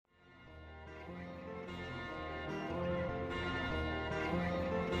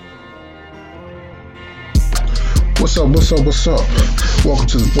What's up? Welcome to the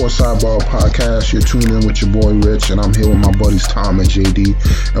Sports Sidebar Podcast. You're tuned in with your boy Rich, and I'm here with my buddies Tom and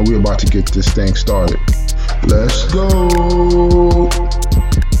JD, and we're about to get this thing started. Let's go!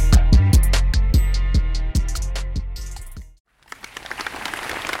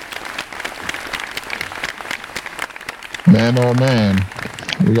 Man, oh man,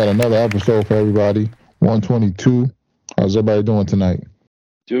 we got another episode for everybody. 122. How's everybody doing tonight?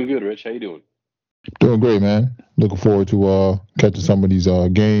 Doing good, Rich. How you doing? Doing great, man. Looking forward to catching some of these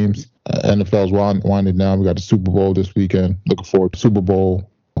games. NFL's winding down. We got the Super Bowl this weekend. Looking forward to Super Bowl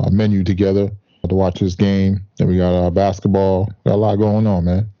menu together to watch this game. Then we got basketball. Got a lot going on,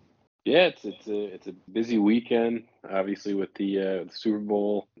 man. Yeah, it's a busy weekend. Obviously, with the Super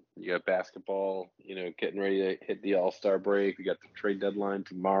Bowl, you got basketball. Getting ready to hit the All-Star break. We got the trade deadline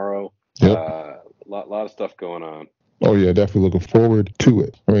tomorrow. Yep. A lot of stuff going on. Oh, yeah, definitely looking forward to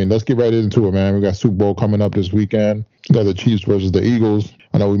it. I mean, let's get right into it, man. We got Super Bowl coming up this weekend. We got the Chiefs versus the Eagles.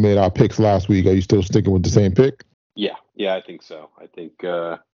 I know we made our picks last week. Are you still sticking with the same pick? Yeah, I think so. I think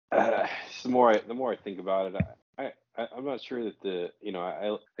the more I think about it, I'm not sure that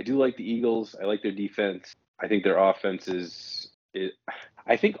I do like the Eagles. I like their defense. I think their offense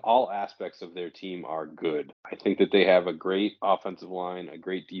I think all aspects of their team are good. I think that they have a great offensive line, a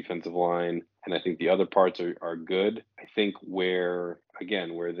great defensive line, and I think the other parts are good. I think where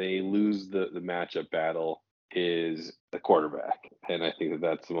they lose the matchup battle is the quarterback. And I think that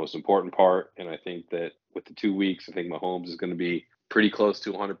that's the most important part. And I think that with the 2 weeks, I think Mahomes is going to be pretty close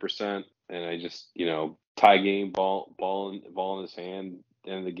to 100%. And I just, tie game, ball in his hand,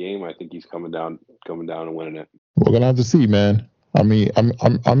 end of the game. I think he's coming down and winning it. We're gonna have to see, man. I mean,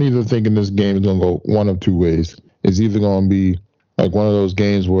 I'm either thinking this game is gonna go one of two ways. It's either gonna be like one of those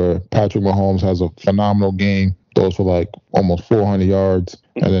games where Patrick Mahomes has a phenomenal game, throws for like almost 400 yards,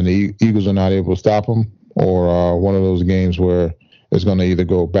 and then the Eagles are not able to stop him, or one of those games where it's gonna either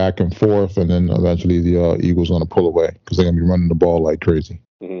go back and forth, and then eventually the Eagles are gonna pull away because they're gonna be running the ball like crazy.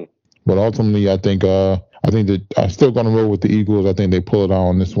 Mm-hmm. But ultimately, I think that I'm still gonna roll with the Eagles. I think they pull it out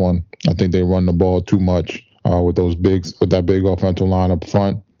on this one. I think they run the ball too much. With that big offensive line up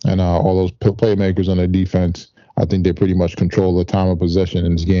front and all those playmakers on their defense, I think they pretty much control the time of possession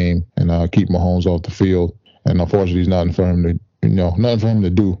in this game and keep Mahomes off the field. And unfortunately, there's nothing for him to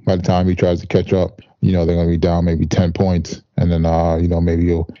do by the time he tries to catch up. They're going to be down maybe 10 points, and then maybe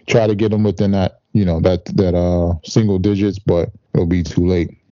he'll try to get them within that that single digits, but it'll be too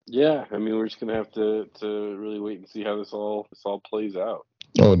late. Yeah, I mean, we're just going to have to really wait and see how this all plays out.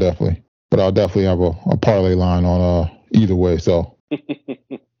 Oh, definitely. But I'll definitely have a parlay line on either way. So, I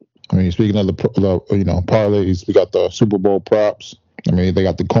mean, speaking of the parlays, we got the Super Bowl props. I mean, they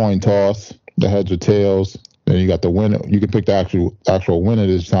got the coin toss, the heads or tails. Then you got the winner. You can pick the actual winner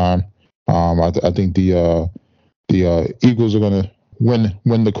this time. I think the Eagles are gonna win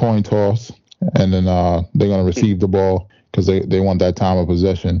the coin toss, and then they're gonna receive the ball because they want that time of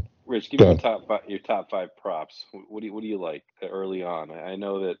possession. Rich, give me your top five props. What do you like early on? I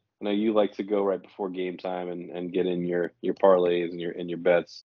know you like to go right before game time and get in your parlays and your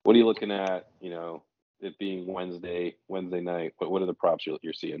bets. What are you looking at? It being Wednesday night. What are the props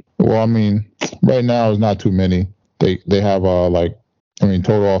you're seeing? Well, I mean, right now it's not too many. They have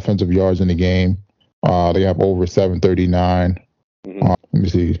total offensive yards in the game. They have over 739. Mm-hmm. Let me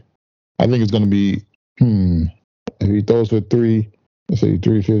see. I think it's going to be if he throws for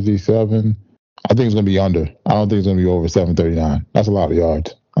 357. I think it's going to be under. I don't think it's going to be over 739. That's a lot of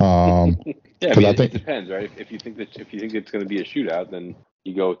yards. Yeah, I think it depends, right? If you think it's going to be a shootout, then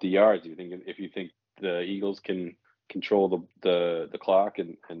you go with the yards. If you think the Eagles can control the clock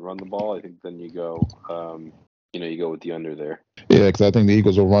and run the ball, I think then you go you go with the under there. Yeah, because I think the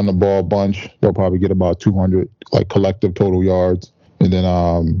Eagles will run the ball a bunch. They'll probably get about 200 collective total yards, and then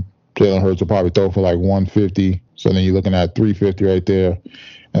Jalen Hurts will probably throw for 150. So then you're looking at 350 right there,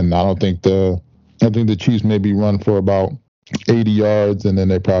 and I think the Chiefs maybe run for about 80 yards, and then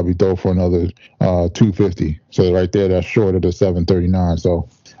they probably throw for another 250. So right there, that's short of the 739. So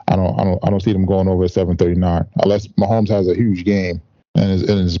I don't see them going over 739 unless Mahomes has a huge game and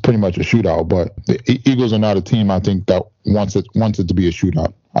it's pretty much a shootout. But the Eagles are not a team I think that wants it to be a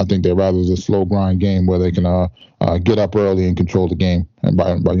shootout. I think they're rather a slow grind game where they can get up early and control the game and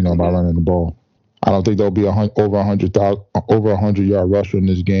by running the ball. I don't think there'll be over 100 yard rusher in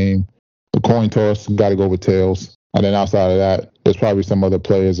this game. The coin toss got to go with tails. And then outside of that, there's probably some other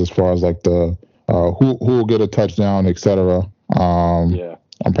players as far as the who will get a touchdown, etc. Yeah.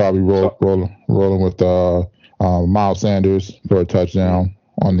 I'm probably rolling with Miles Sanders for a touchdown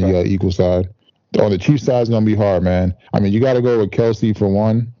on the Eagles side. On the Chiefs side, it's going to be hard, man. I mean, you got to go with Kelsey for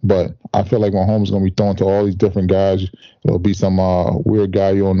one, but I feel like Mahomes is gonna be throwing to all these different guys. It'll be some weird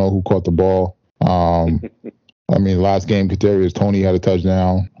guy you don't know who caught the ball. I mean, last game, Kadarius Toney had a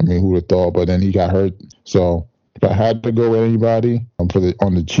touchdown. I mean, who would have thought? But then he got hurt. So if I had to go with anybody on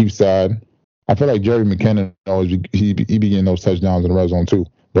the Chiefs side, I feel like Jerry McKinnon always he be getting those touchdowns in the red zone too.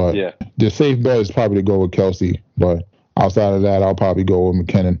 But the safe bet is probably to go with Kelsey. But outside of that, I'll probably go with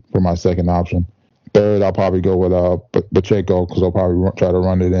McKinnon for my second option. Third, I'll probably go with Pacheco because I'll probably try to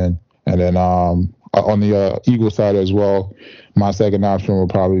run it in. And then on the Eagles side as well, my second option will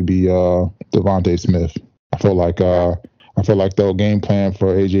probably be Devontae Smith. I feel like they'll game plan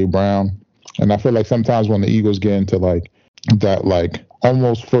for AJ Brown, and I feel like sometimes when the Eagles get into like that like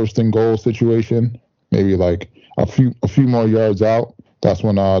almost first and goal situation, maybe like a few more yards out, that's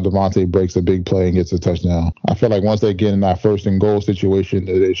when Devontae breaks a big play and gets a touchdown. I feel like once they get in that first and goal situation,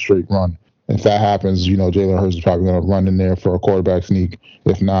 they straight run. If that happens, Jalen Hurts is probably going to run in there for a quarterback sneak.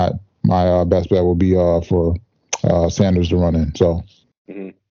 If not, my best bet will be for Sanders to run in. So,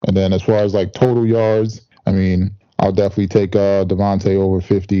 and then as far as like total yards, I mean, I'll definitely take Devontae over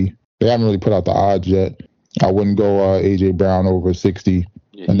 50. They haven't really put out the odds yet. I wouldn't go AJ Brown over 60.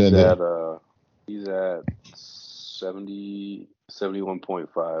 Yeah, and he's at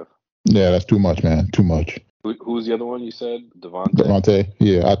 71.5. Yeah, that's too much, man. Too much. Who was the other one you said? Devontae.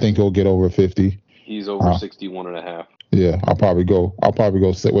 Yeah, I think he'll get over 50. He's over 61.5. Yeah, I'll probably go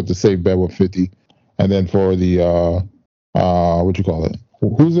sit with the safe bet with 50. And then for the what you call it?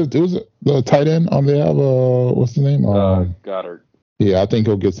 Who's the tight end on they have what's the name? Goddard. Yeah, I think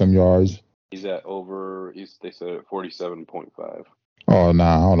he'll get some yards. He's at over. They said at 47.5. Oh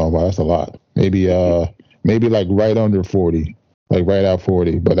nah, I don't know, but that's a lot. Maybe like right under 40, like right at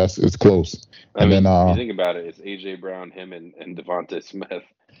 40, but it's close. I mean, if you think about it, it's AJ Brown, him, and Devontae Smith.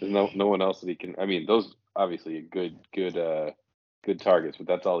 There's no one else that he can. I mean, those obviously good targets, but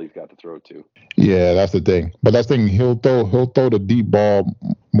that's all he's got to throw to. Yeah, that's the thing. But that's the thing. He'll throw the deep ball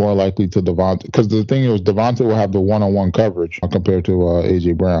more likely to Devontae, because the thing is Devontae will have the one-on-one coverage compared to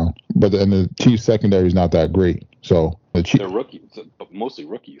AJ Brown. But the Chiefs secondary is not that great. So they're rookies, mostly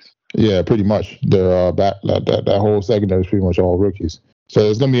rookies. Yeah, pretty much. They're that whole secondary is pretty much all rookies. So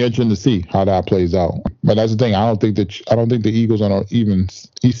it's gonna be interesting to see how that plays out. But that's the thing. I don't think the Eagles are even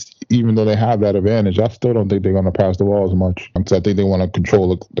though they have that advantage, I still don't think they're gonna pass the ball as much. Because I think they want to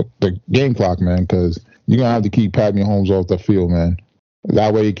control the game clock, man. Because you're gonna have to keep Pat Mahomes off the field, man.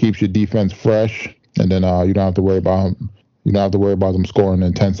 That way it keeps your defense fresh, and then you don't have to worry about them scoring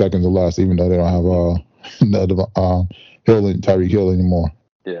in 10 seconds or less, even though they don't have Tyreek Hill anymore.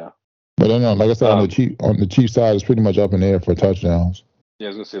 Yeah. But I don't know, like I said, on the Chiefs side, it's pretty much up in the air for touchdowns. Yeah, I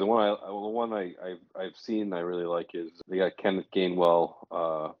was gonna say the one I've seen I really like is they got Kenneth Gainwell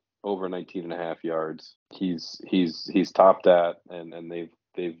over 19.5 yards. He's topped that, and they've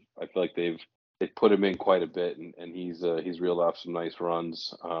I feel like they've put him in quite a bit, and he's reeled off some nice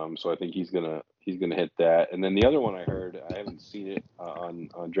runs. So I think he's gonna hit that. And then the other one I heard, I haven't seen it on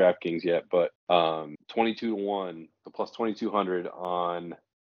DraftKings yet, but 22-1, the plus 2200 on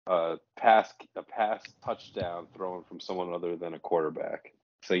a pass touchdown thrown from someone other than a quarterback.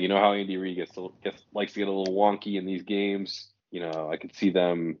 So you know how Andy Reid likes to get a little wonky in these games. I could see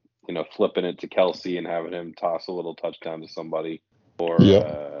them, flipping it to Kelsey and having him toss a little touchdown to somebody, or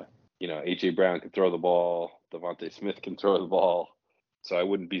AJ Brown can throw the ball, Devontae Smith can throw the ball. So I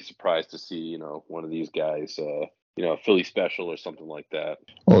wouldn't be surprised to see, one of these guys, a Philly special or something like that.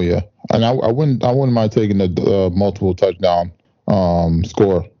 Oh yeah, and I wouldn't mind taking the multiple touchdown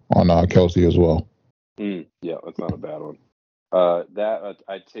score on Kelsey as well. Yeah, that's not a bad one.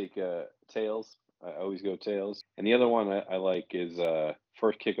 I'd take tails. I always go tails. And the other one I like is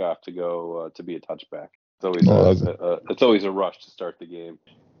first kickoff to go to be a touchback. It's always a rush to start the game.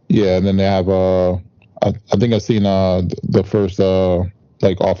 Yeah, and then they have I think I've seen the first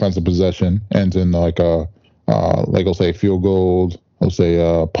like offensive possession ends in like I'll say field goal, I'll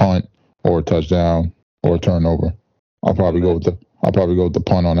say punt or touchdown or turnover. I'll probably go with the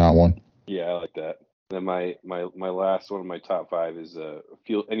punt on that one. Yeah, I like that. Then my last one of my top five is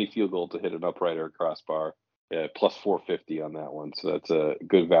any field goal to hit an upright or a crossbar, plus 450 on that one. So that's a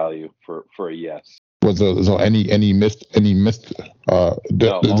good value for a yes. So any missed? No,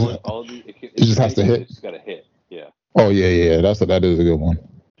 all of the, it just has to hit. It's got to hit. Yeah. Oh yeah. That is a good one,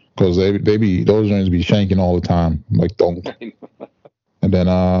 because they be those rings be shanking all the time, like don't. And then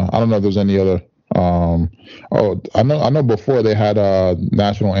I don't know if there's any other. I know before they had a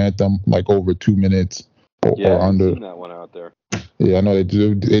national anthem like over 2 minutes or under. I've seen that one out there. Yeah, I know they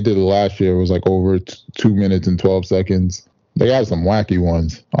did it last year. It was like over 2 minutes and 12 seconds. They got some wacky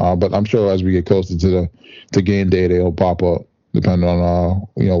ones, but I'm sure as we get closer to game day, they'll pop up. depending on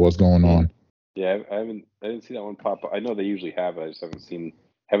what's going on. Yeah, I didn't see that one pop up. I know they usually have it. I just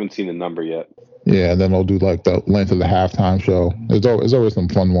haven't seen the number yet. Yeah, and then they'll do like the length of the halftime show. There's always some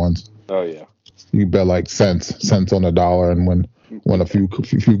fun ones. Oh yeah. You bet like cents on the dollar and win a few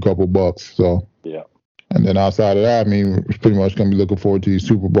couple bucks. So yeah. And then outside of that, I mean, we're pretty much gonna be looking forward to these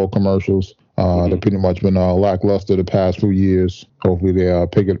Super Bowl commercials. They've pretty much been lackluster the past few years. Hopefully they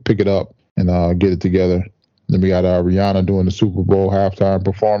pick it up and get it together. Then we got Rihanna doing the Super Bowl halftime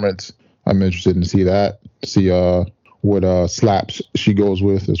performance. I'm interested in see what slaps she goes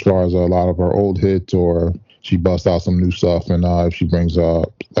with as far as a lot of her old hits, or she busts out some new stuff, and if she brings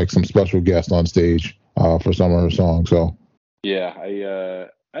like some special guests on stage for some of her songs. So yeah,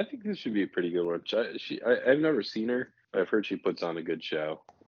 I think this should be a pretty good one. I've never seen her, but I've heard she puts on a good show,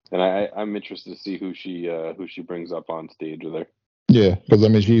 and I'm interested to see who she brings up on stage with her. Yeah, because I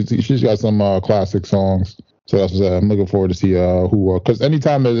mean she's got some classic songs. So that's what I'm looking forward to see who. Because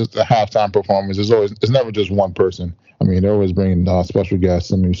anytime there's a halftime performance, it's never just one person. I mean, they're always bringing special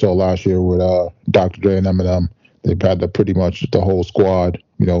guests. I mean, you saw last year with Dr. Dre and Eminem, they had pretty much the whole squad.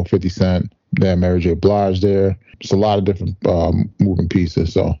 50 Cent, they had Mary J. Blige there. Just a lot of different moving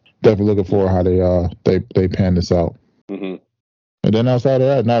pieces. So definitely looking forward how they pan this out. Mm-hmm. And then outside of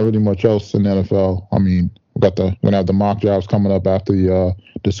that, not really much else in the NFL. I mean, we're gonna have the mock drafts coming up after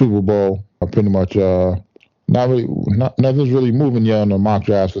the Super Bowl. Pretty much. Nothing's really moving yet on the mock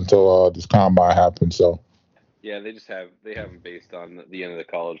drafts until this combine happens. So yeah, they haven't based on the end of the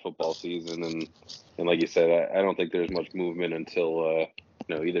college football season, and like you said, I don't think there's much movement until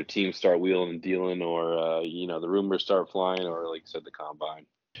either teams start wheeling and dealing, or the rumors start flying, or like you said, the combine.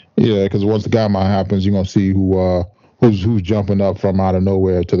 Yeah, because once the combine happens, you're gonna see who's jumping up from out of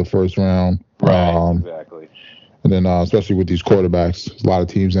nowhere to the first round. Right, exactly. And then especially with these quarterbacks, a lot of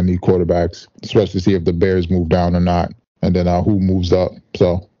teams that need quarterbacks, especially to see if the Bears move down or not, and then who moves up.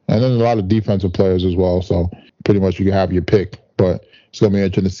 So, and then a lot of defensive players as well. So pretty much you can have your pick, but it's gonna be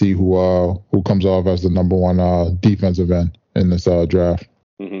interesting to see who comes off as the number one defensive end in this draft.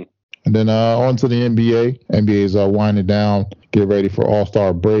 Mm-hmm. And then on to the NBA. NBA is winding down, get ready for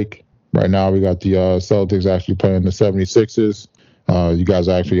All-Star break. Right now we got the Celtics actually playing the 76ers. You guys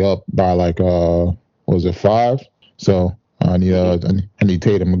are actually up by like was it 5? So I need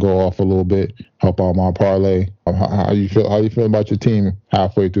Tatum to go off a little bit, help out my parlay. How you feel about your team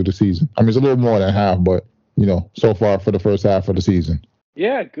halfway through the season? I mean, it's a little more than half, but so far for the first half of the season.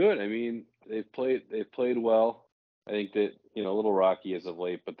 Yeah, good. I mean, they've played well. I think that a little rocky as of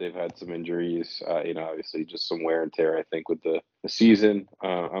late, but they've had some injuries. Obviously just some wear and tear. I think with the season.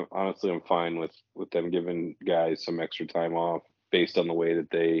 I'm fine with them giving guys some extra time off based on the way that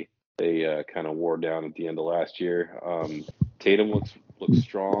they kind of wore down at the end of last year. Tatum looks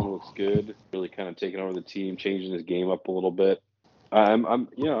strong, looks good. Really kind of taking over the team, changing his game up a little bit. I'm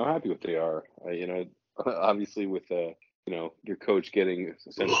happy with what they are. Obviously with your coach getting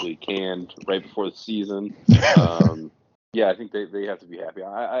essentially canned right before the season. Yeah, I think they have to be happy.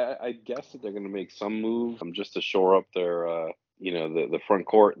 I guess that they're going to make some move just to shore up their the front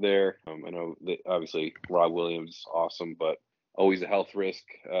court there. I know that obviously Rob Williams awesome, but always a health risk.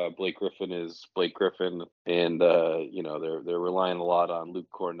 Blake Griffin is Blake Griffin, and they're relying a lot on Luke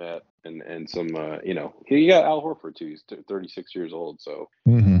Cornett and some you got Al Horford too. He's 36 years old, so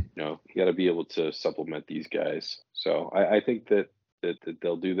you got to be able to supplement these guys. So I think that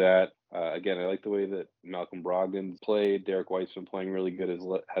they'll do that. Again, I like the way that Malcolm Brogdon's played. Derek White's been playing really good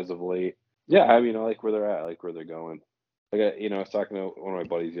as of late. Yeah, I mean, I like where they're at. I like where they're going. I was talking to one of my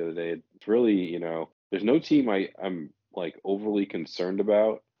buddies the other day. It's really, there's no team I'm like overly concerned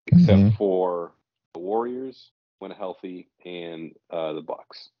about except for the Warriors when healthy and the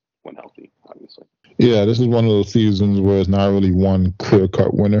Bucks when healthy, obviously. Yeah, this is one of those seasons where it's not really one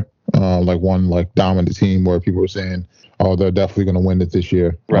clear-cut winner, like one like dominant team where people are saying, "Oh, they're definitely going to win it this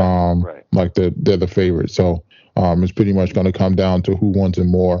year." Right. Like they're the favorite. So it's pretty much going to come down to who wants it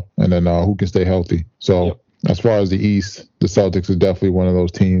more, and then who can stay healthy. So. Yep. As far as the East, the Celtics are definitely one of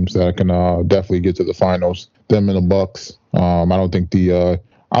those teams that can definitely get to the finals. Them and the Bucks. I don't think the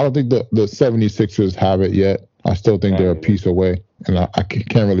 76ers have it yet. I still think they're a piece away, and I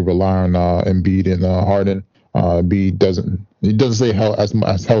can't really rely on Embiid and Harden. Embiid doesn't stay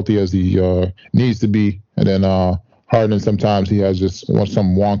as healthy as he needs to be, and then Harden sometimes he has just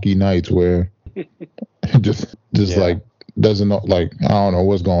some wonky nights where just like doesn't know, like I don't know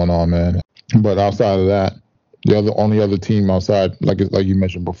what's going on, man. But outside of that. The only other team outside, like you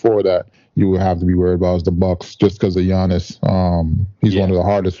mentioned before, that you would have to be worried about is the Bucks, just because of Giannis. He's one of the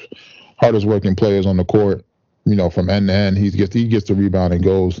hardest working players on the court. From end to end, he gets the rebound and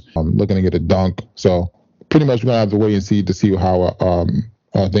goes looking to get a dunk. So pretty much we're gonna have to wait and see how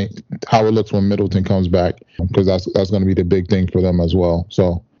I think how it looks when Middleton comes back, because that's going to be the big thing for them as well.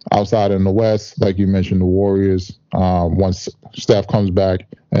 So outside in the West, like you mentioned, the Warriors, once Steph comes back,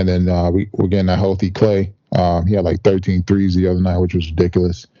 and then we're getting a healthy Clay. He had like 13 threes the other night, which was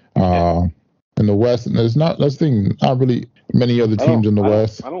ridiculous. In the West, and not really many other teams in the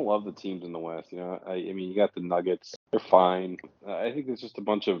West. I don't love the teams in the West. I mean, you got the Nuggets; they're fine. I think there's just a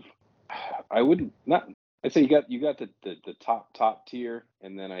bunch of. I'd say you got the top tier,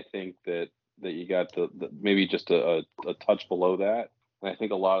 and then I think that you got the maybe just a touch below that. And I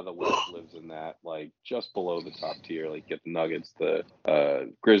think a lot of the West lives in that, like just below the top tier. Like you get the Nuggets, the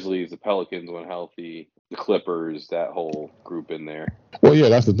Grizzlies, the Pelicans when healthy, the Clippers, that whole group in there. Well, yeah,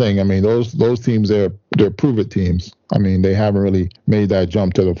 that's the thing. I mean, those teams, they're prove-it teams. I mean, they haven't really made that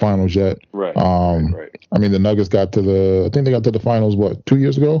jump to the finals yet. Right. Right. I mean, the Nuggets I think they got to the finals, 2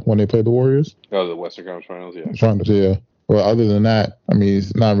 years ago when they played the Warriors? Oh, the Western Conference Finals, yeah. Finals, yeah. Well, other than that, I mean,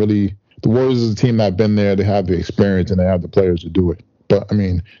 it's not really. The Warriors is a team that's been there. They have the experience and they have the players to do it. But, I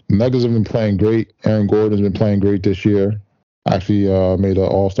mean, the Nuggets have been playing great. Aaron Gordon's been playing great this year. Actually made an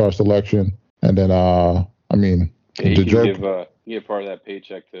all-star selection. And then, I mean, the joke. Give part of that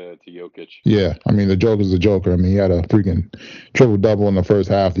paycheck to Jokic. Yeah, I mean, the Joker's the Joker. I mean, he had a freaking triple-double in the first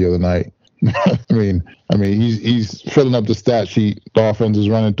half the other night. I mean, he's filling up the stat sheet. The offense is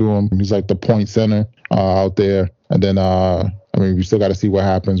running through him. He's like the point center out there. And then, I mean, we still got to see what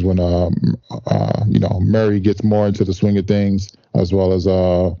happens when, Murray gets more into the swing of things, as well as,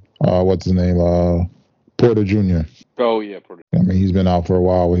 what's his name, Porter Jr. Oh, yeah, Porter. I mean, he's been out for a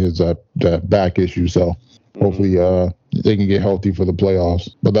while with his that back issue, so hopefully they can get healthy for the playoffs.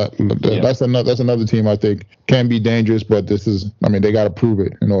 But that's another team I think can be dangerous, but they got to prove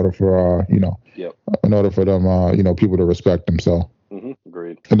it in order for in order for them people to respect them. So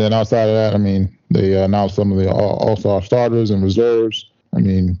agreed. And then outside of that, I mean, they announced some of the all-star starters and reserves. I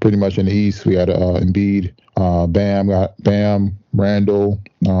mean, pretty much in the East, we had Embiid, Bam, Randall,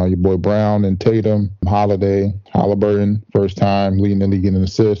 your boy Brown and Tatum, Holiday, Halliburton, first time leading the league in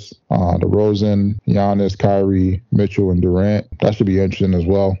assists, DeRozan, Giannis, Kyrie, Mitchell, and Durant. That should be interesting as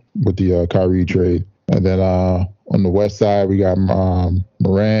well with the Kyrie trade. And then on the West side, we got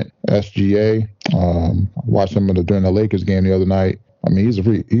Morant, SGA. Watched him during the Lakers game the other night. I mean, he's a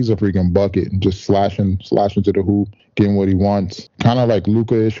freaking bucket, just slashing to the hoop, getting what he wants. Kind of like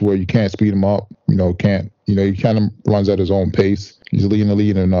Luka-ish, where you can't speed him up. He kind of runs at his own pace. He's leading the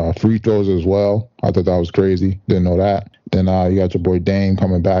lead in free throws as well. I thought that was crazy. Didn't know that. Then you got your boy Dame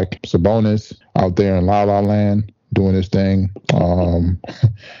coming back. Sabonis out there in La La Land doing his thing.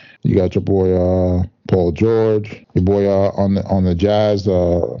 You got your boy Paul George, your boy on the Jazz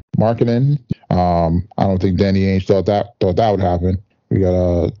marketing. I don't think Danny Ainge thought that would happen. We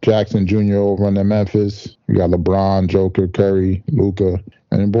got Jackson Jr. over in Memphis. We got LeBron, Joker, Curry, Luka,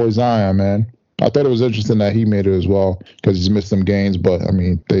 and then boy Zion, man. I thought it was interesting that he made it as well because he's missed some games, but I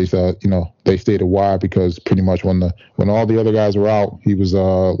mean they stayed a while because pretty much when all the other guys were out, he was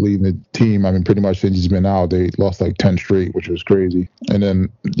leading the team. I mean, pretty much since he's been out, they lost like 10 straight, which was crazy. And then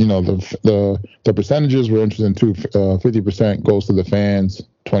the percentages were interesting too. 50% goes to the fans,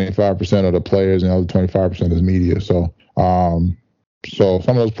 25% of the players, and the other 25% is media. So some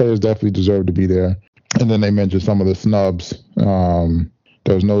of those players definitely deserve to be there. And then they mentioned some of the snubs.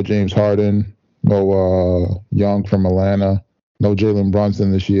 There was no James Harden, no Young from Atlanta, no Jalen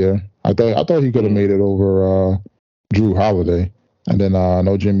Brunson this year. I thought he could have made it over Drew Holiday, and then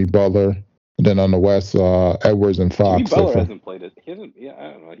no Jimmy Butler. And then on the West, Edwards and Fox. Jimmy Butler hasn't played it. He hasn't. Yeah,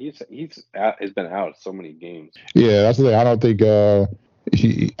 I don't know. He's been out so many games. Yeah, that's the thing. I don't think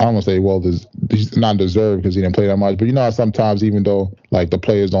I don't want to say, he's not deserved because he didn't play that much. But you know how sometimes, even though like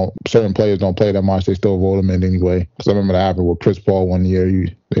certain players don't play that much, they still vote him in anyway. Because I remember that happened with Chris Paul one year.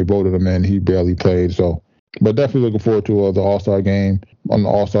 They voted him in. He barely played. So, but definitely looking forward to the All-Star game, on the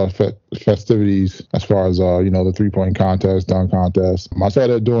All-Star festivities as far as, the 3-point contest, dunk contest. I saw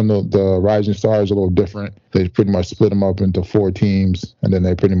they're doing the Rising Stars a little different. They pretty much split them up into 4 teams, and then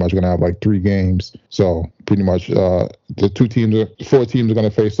they pretty much going to have like 3 games. So pretty much the 4 teams are going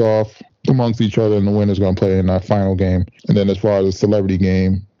to face off amongst each other, and the winner's going to play in that final game. And then as far as the celebrity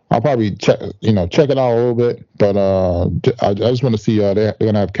game, I'll probably check it out a little bit, but I just want to see they're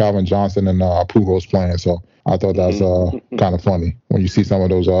going to have Calvin Johnson and Pujols playing. So I thought that's kind of funny when you see some of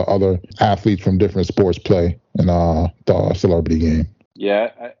those other athletes from different sports play in the celebrity game.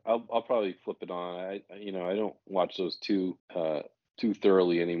 Yeah, I'll probably flip it on. I don't watch those too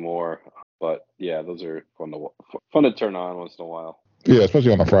thoroughly anymore, but yeah, those are fun to turn on once in a while. Yeah,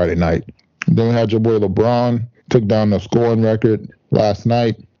 especially on a Friday night. Then we had your boy LeBron took down the scoring record last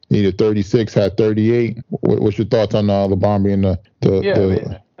night. needed 36, had 38. What's your thoughts on LeBron being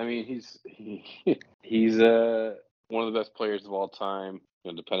I mean he's one of the best players of all time.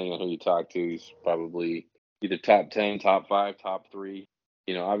 Depending on who you talk to, he's probably either top 10, top 5, top 3.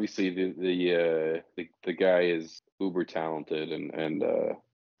 Obviously the guy is uber talented, and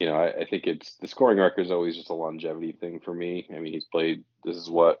I think it's the scoring record is always just a longevity thing for me. I mean, he's been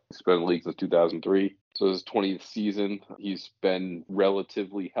in the league since 2003, so his 20th season. He's been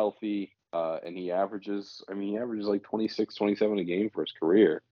relatively healthy, and he averages like 26, 27 a game for his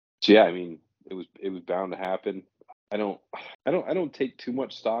career. So yeah, I mean, it was bound to happen. I don't take too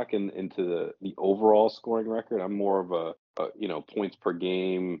much stock into the overall scoring record. I'm more of a points per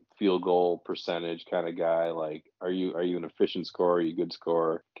game, field goal percentage kind of guy. Like, are you an efficient scorer? Are you a good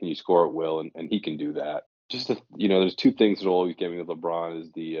scorer? Can you score at will? And he can do that. There's two things that will always get me with LeBron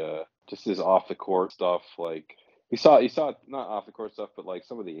is the just his off the court stuff. Like you saw not off the court stuff, but like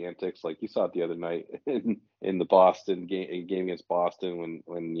some of the antics. Like you saw it the other night in the Boston game against Boston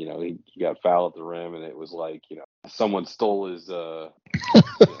when he got fouled at the rim, and it was like someone stole his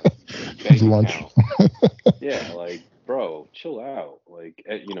his lunch. Yeah, like, bro, chill out. Like,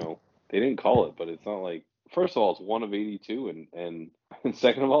 they didn't call it, but it's not like, first of all, it's 1 of 82, and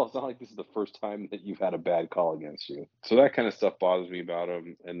second of all, it's not like this is the first time that you've had a bad call against you. So that kind of stuff bothers me about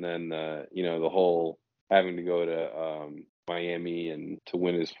him. And then, the whole having to go to Miami and to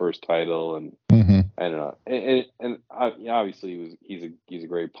win his first title, and I don't know. And obviously he's a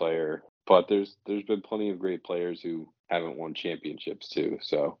great player, but there's been plenty of great players who haven't won championships too.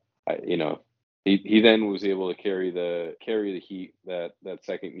 So he then was able to carry the Heat that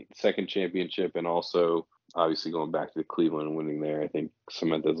second championship, and also obviously going back to Cleveland and winning there, I think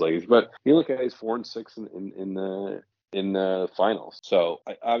cemented his legacy. But you look at his 4-6 in the finals. So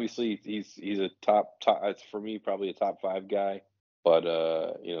obviously he's a top. It's for me probably a top 5 guy. But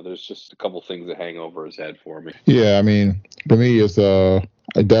there's just a couple things that hang over his head for me. Yeah, I mean, for me, it's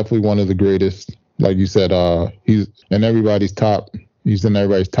definitely one of the greatest. Like you said, he's in everybody's top. He's in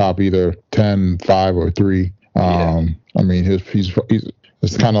everybody's top, either 10, 5, or 3. I mean,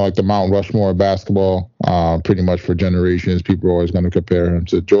 it's kind of like the Mount Rushmore of basketball. Pretty much for generations, people are always going to compare him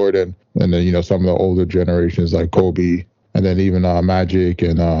to Jordan, and then some of the older generations like Kobe, and then even Magic,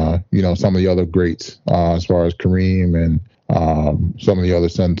 and some of the other greats as far as Kareem and some of the other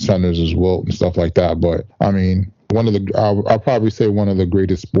centers as well and stuff like that. But I mean, I'll probably say one of the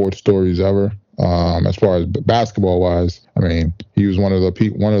greatest sports stories ever. As far as basketball wise, I mean, he was one of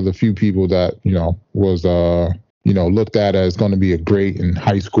the few people that was looked at as going to be a great in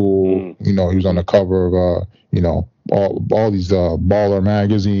high school. He was on the cover of all these baller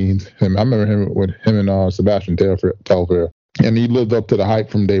magazines. I remember him and Sebastian Telfair, and he lived up to the hype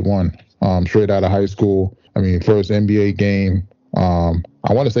from day one. Straight out of high school. I mean, first NBA game.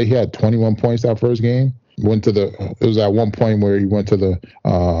 I want to say he had 21 points that first game. It was at one point where he went to the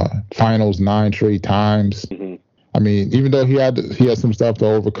finals 9 straight times. I mean, even though he had some stuff to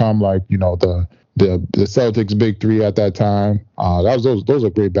overcome, like the Celtics big 3 at that time. Those are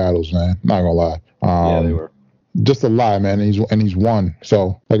great battles, man. Not gonna lie. Yeah, they were. Just a lie, man. And he's won.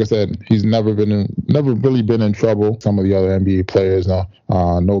 So, like I said, he's never really been in trouble. Some of the other NBA players, no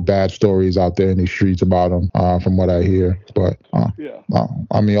bad stories out there in these streets about him, from what I hear. But I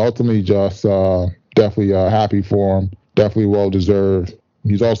mean, ultimately, just definitely happy for him. Definitely well deserved.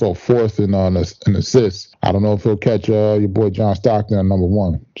 He's also 4th in assists. I don't know if he'll catch your boy John Stockton at number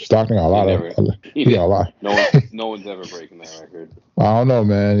 1. Stockton got a lot he got a lot. No one's ever breaking that record. I don't know,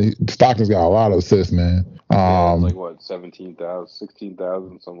 man. Stockton's got a lot of assists, man. It's like what, 17,000,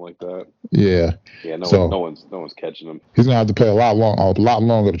 16,000, something like that. Yeah. Yeah. No one's catching him. He's gonna have to play a lot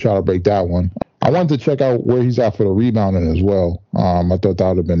longer to try to break that one. I wanted to check out where he's at for the rebounding as well. I thought that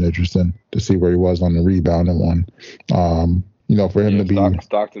would have been interesting to see where he was on the rebounding one. For him to be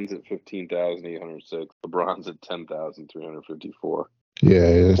Stockton's at 15,806. LeBron's at 10,354.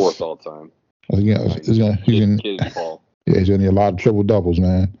 Yeah, 4th all time. He's gonna need a lot of triple doubles,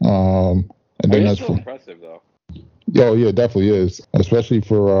 man. And then that's impressive though. Oh yeah, definitely is, especially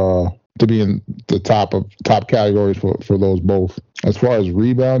for to be in the top categories for those both. As far as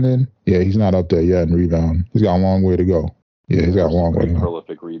rebounding, yeah, he's not up there yet in rebound. He's got a long way to go. Yeah, he's got a long way to go.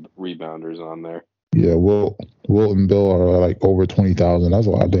 Prolific rebounders on there. Yeah, Wilt and Bill are like over 20,000. That's a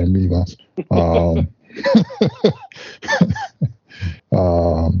lot of damn rebounds.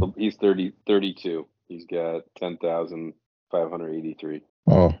 He's 32. He's got 10,583.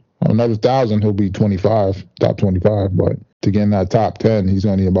 Oh, another 1,000, he'll be 25, top 25. But to get in that top 10, he's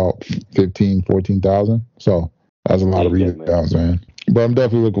only about 15, 14,000. So that's a lot of rebounds, man. But I'm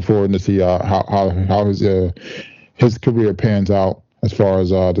definitely looking forward to see how his career pans out. as far as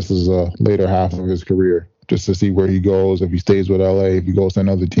this is a later half of his career, just to see where he goes, if he stays with LA, if he goes to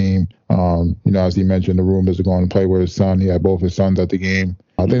another team. As he mentioned, the rumors are going to play with his son. He had both his sons at the game.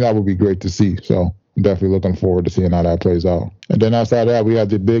 I think that would be great to see. So I'm definitely looking forward to seeing how that plays out. And then outside of that, we had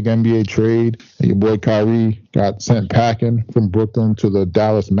the big NBA trade. Your boy Kyrie got sent packing from Brooklyn to the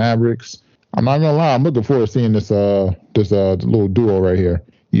Dallas Mavericks. I'm not gonna lie, I'm looking forward to seeing this little duo right here.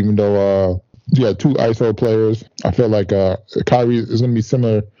 Even though you had two ISO players, I feel like Kyrie is gonna be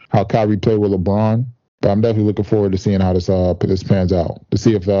similar how Kyrie played with LeBron. But I'm definitely looking forward to seeing how this pans out, to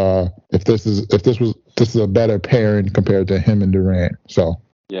see if this is a better pairing compared to him and Durant. So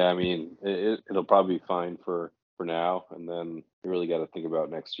yeah, I mean it'll probably be fine for now, and then you really got to think about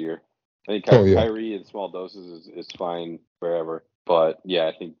next year. I think Kyrie in small doses is fine wherever. But yeah,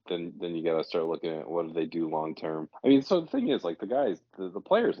 I think then you got to start looking at what do they do long term. I mean, so the thing is, like the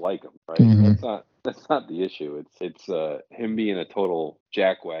players like him, right? Mm-hmm. That's not the issue. It's him being a total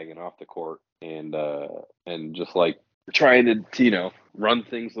jackwagon off the court and just like trying to run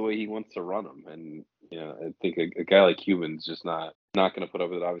things the way he wants to run them. And I think a guy like Cuban's just not going to put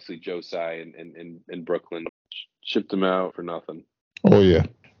up with it. Obviously, Joe Tsai in Brooklyn shipped him out for nothing. Oh yeah.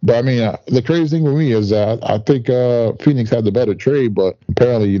 But I mean, the crazy thing with me is that I think Phoenix had the better trade, but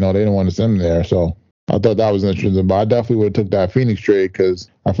apparently, they didn't want to send him there. So I thought that was interesting. But I definitely would have took that Phoenix trade because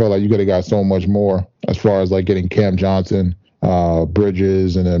I felt like you could have got so much more as far as like getting Cam Johnson,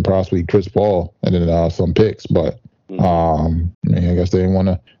 Bridges, and then possibly Chris Paul, and then some picks. But I guess they didn't want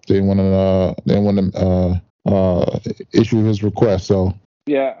to issue his request. So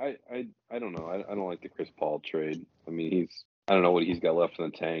yeah, I don't know. I don't like the Chris Paul trade. I mean, I don't know what he's got left in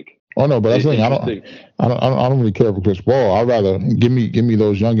the tank. Oh no, but that's the thing. I don't really care for Chris Paul. I'd rather give me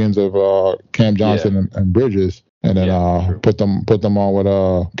those youngins of Cam Johnson and Bridges, and then put them on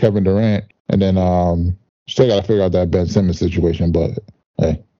with Kevin Durant, and then still got to figure out that Ben Simmons situation. But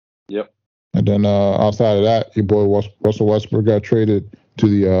hey, yep. And then outside of that, your boy Russell Westbrook got traded to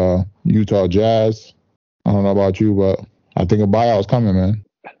the Utah Jazz. I don't know about you, but I think a buyout's coming, man.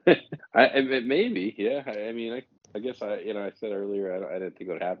 Maybe, yeah. I mean, I guess I said earlier I didn't think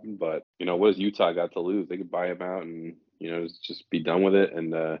it would happen, but what has Utah got to lose? They could buy him out and just be done with it,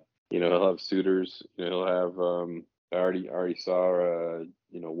 and he'll have suitors. He'll have I already saw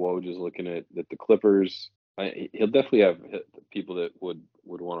Woj is looking at the Clippers. He'll definitely have people that would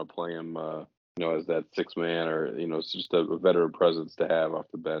want to play him, as that six man or it's just a veteran presence to have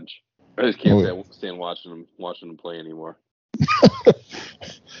off the bench. I just can't stand watching him play anymore.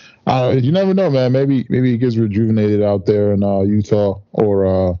 You never know, man. Maybe he gets rejuvenated out there in Utah,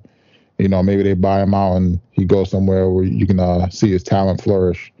 or maybe they buy him out and he goes somewhere where you can see his talent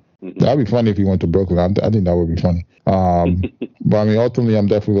flourish. Mm-hmm. That'd be funny if he went to Brooklyn. I think that would be funny. But I mean, ultimately, I'm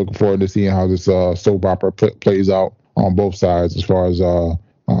definitely looking forward to seeing how this soap opera plays out on both sides, as far as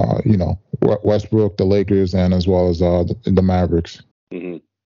Westbrook, the Lakers, and as well as the Mavericks. Mm-hmm.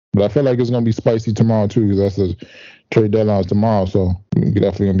 But I feel like it's gonna be spicy tomorrow too, because that's the trade deadline tomorrow. So we're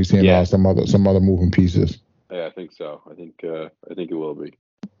definitely gonna be seeing some other moving pieces. Yeah, I think so. I think it will be.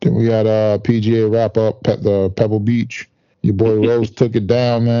 Then we had PGA wrap up at the Pebble Beach. Your boy Rose took it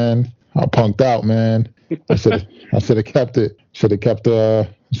down, man. I punked out, man. I should have kept it. Should have kept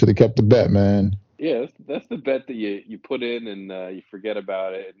the bet, man. Yeah, that's the bet that you put in and you forget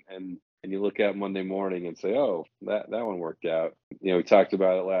about it and you look at Monday morning and say, oh, that one worked out. We talked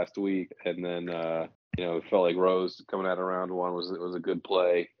about it last week, and then it felt like Rose coming out of round one was a good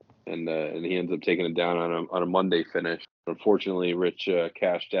play, and he ends up taking it down on a Monday finish. Unfortunately, Rich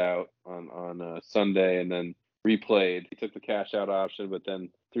cashed out on Sunday and then replayed. He took the cash out option, but then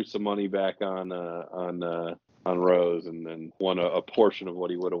threw some money back on Rose, and then won a portion of what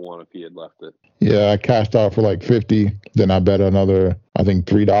he would have won if he had left it. Yeah, I cashed out for like 50. Then I bet another, I think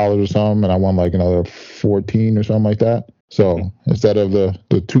 $3 or something, and I won like another 14 or something like that. So instead of the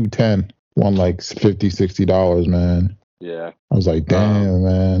 210, won like $50-$60, man. Yeah, I was like, damn,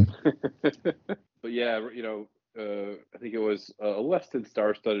 man. But yeah, I think it was a less than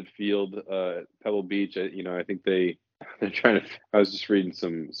star-studded field at Pebble Beach. I think they're trying to. I was just reading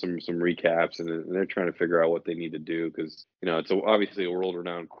some recaps, and they're trying to figure out what they need to do because it's obviously a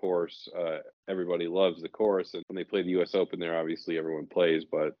world-renowned course. Everybody loves the course, and when they play the U.S. Open there, obviously everyone plays.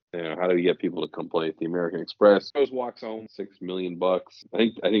 But how do we get people to come play at the American Express? Rose walks home $6 million. I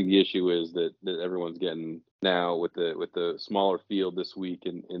think the issue is that everyone's getting now with the smaller field this week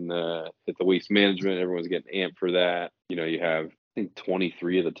at the Waste Management. Everyone's getting amped for that. You have, I think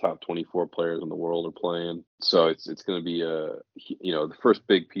 23 of the top 24 players in the world are playing. So it's going to be the first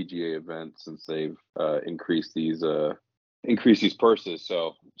big PGA event since they've increased these purses.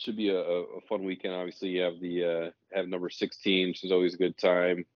 So it should be a fun weekend. Obviously, you have the have number 16, which is always a good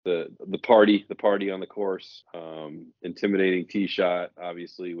time. The party on the course, intimidating tee shot,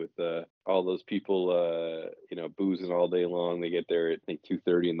 obviously with all those people, boozing all day long. They get there at I think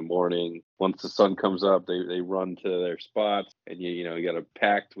 2:30 in the morning. Once the sun comes up, they run to their spots, and you got a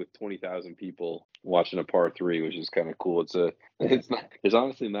packed with 20,000 people watching a par three, which is kind of cool. There's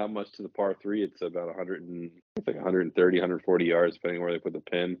honestly not much to the par three. It's about 130, 140 yards, depending where they put the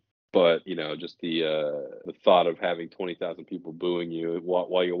pin. But just the thought of having 20,000 people booing you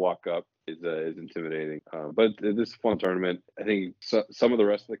while you walk up is intimidating. But this is a fun tournament. I think some of the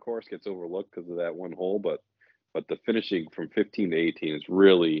rest of the course gets overlooked because of that one hole, but the finishing from 15 to 18 is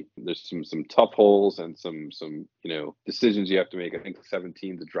really, there's some tough holes and some decisions you have to make. I think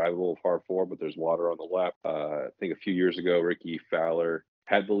 17 is a drivable par four, but there's water on the left. I think a few years ago, Ricky Fowler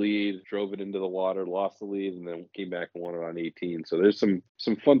had the lead, drove it into the water, lost the lead, and then came back and won it on 18. So there's some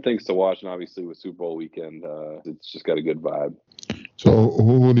fun things to watch, and obviously with Super Bowl weekend, it's just got a good vibe. So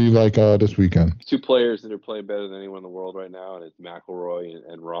who do you like this weekend? Two players that are playing better than anyone in the world right now, and it's McIlroy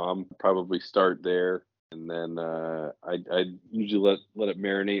and Rahm. Probably start there, and then I usually let it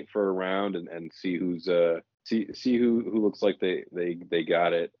marinate for a round and see who's see who looks like they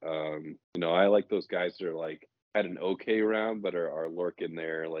got it. I like those guys that are like had an okay round, but are lurking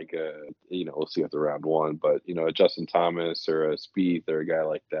there, like we'll see after round one. But a Justin Thomas or a Spieth or a guy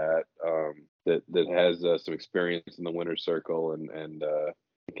like that that has some experience in the winner's circle and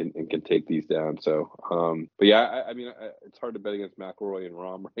can take these down. So, but yeah, I mean, it's hard to bet against McIlroy and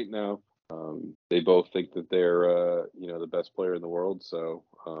Rahm right now. They both think that they're the best player in the world. So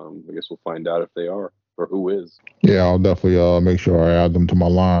I guess we'll find out if they are or who is. Yeah, I'll definitely make sure I add them to my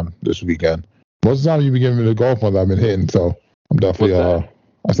line this weekend. Most of the time you be giving me the golf ones I've been hitting, so I'm definitely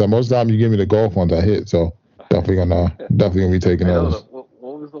I said most of the time you give me the golf ones I hit, so definitely gonna be taking those.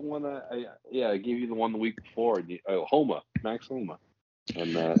 What was the one I gave you the one the week before? Max Homa,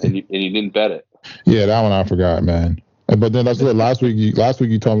 and you didn't bet it. Yeah, that one I forgot, man. But then that's what last week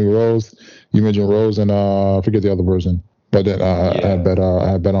you told me Rose. You mentioned Rose and I forget the other person, but then I had bet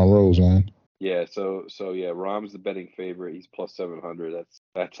on Rose, man. Yeah, so yeah, Rahm's the betting favorite. He's plus 700.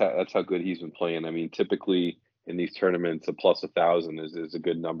 That's how good he's been playing. I mean, typically in these tournaments, a plus 1,000 is a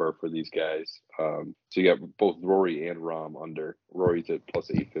good number for these guys. So you got both Rory and Rahm under. Rory's at plus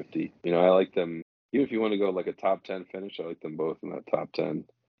 850. I like them. Even if you want to go like a top 10 finish, I like them both in that top 10. I'm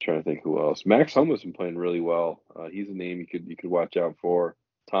trying to think who else. Max Homa's been playing really well. He's a name you could watch out for.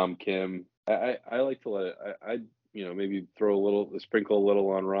 Tom Kim. I like to let it. Maybe sprinkle a little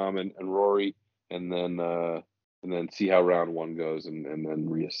on Rahm and Rory, and then see how round one goes, and then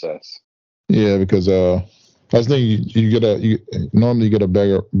reassess. Yeah, because I was thinking you normally get a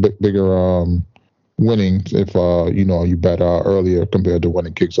bigger winnings if you bet earlier compared to when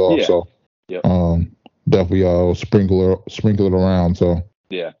it kicks off. Yeah. So yep. Definitely sprinkle it around. So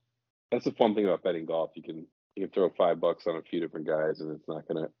yeah, that's the fun thing about betting golf. You can throw $5 on a few different guys, and it's not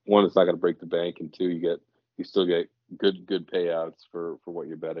gonna break the bank, and two, you still get good payouts for what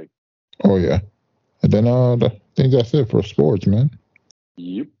you're betting. Oh yeah, and then I think that's it for sports, man.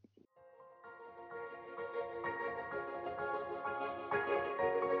 Yep.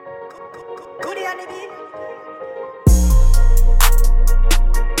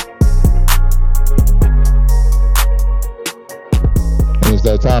 And it's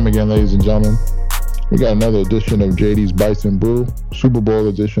that time again, ladies and gentlemen. We got another edition of JD's Bites and Brew, Super Bowl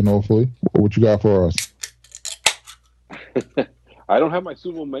edition, hopefully. What you got for us? I don't have my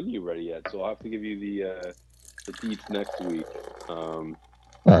Super Bowl menu ready yet, so I'll have to give you the deets next week. All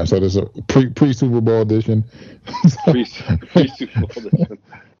right, so there's a pre Super Bowl edition. pre Super Bowl edition.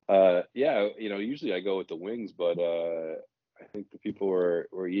 Usually I go with the wings, but I think the people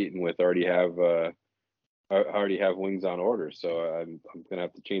we're eating with already have wings on order, so I'm gonna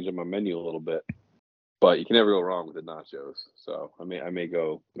have to change up my menu a little bit. But you can never go wrong with the nachos. So I may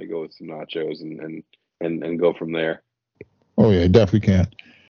go with some nachos and go from there. Oh yeah, definitely can.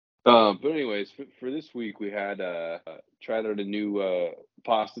 But anyways, for this week we had tried out a new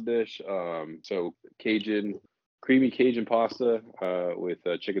pasta dish. So creamy Cajun pasta with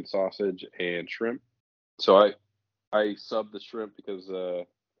chicken sausage and shrimp. So I subbed the shrimp because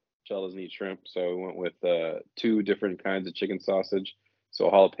Michelle doesn't eat shrimp, so we went with two different kinds of chicken sausage. So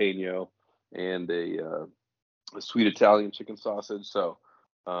a jalapeno and a sweet Italian chicken sausage. So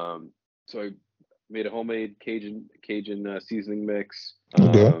I made a homemade Cajun seasoning mix.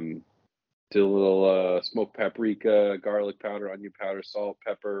 Okay. Did a little smoked paprika, garlic powder, onion powder, salt,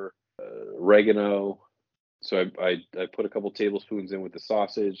 pepper, oregano. So I put a couple tablespoons in with the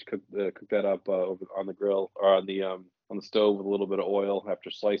sausage, cooked that up over on the grill or on the stove with a little bit of oil after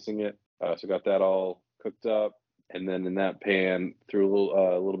slicing it. So got that all cooked up. and then in that pan threw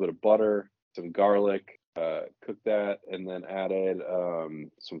a little bit of butter, some garlic, cooked that, and then added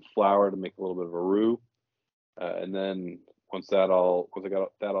some flour to make a little bit of a roux, and then once I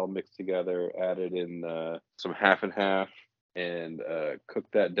got that all mixed together, added in some half and half, and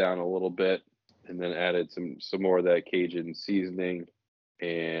cooked that down a little bit, and then added some more of that Cajun seasoning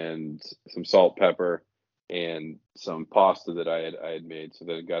and some salt, pepper, and some pasta that I had made. So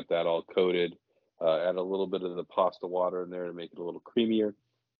then I got that all coated. Add a little bit of the pasta water in there to make it a little creamier,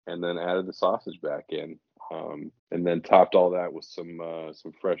 and then added the sausage back in, and then topped all that with some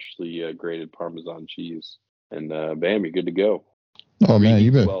freshly grated Parmesan cheese, and bam, you're good to go. Oh man,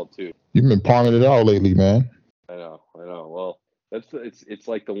 you've been palming it out lately, man. I know. Well, it's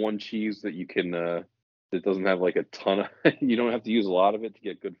like the one cheese that you can that doesn't have like a ton of. You don't have to use a lot of it to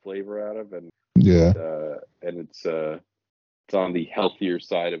get good flavor out of, and yeah, and it's on the healthier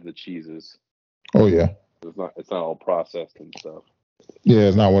side of the cheeses. Oh yeah, it's not all processed and stuff. Yeah,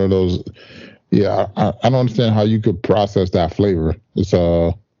 it's not one of those. Yeah, I don't understand how you could process that flavor. It's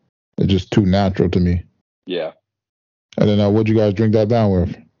just too natural to me. Yeah. And then what'd you guys drink that down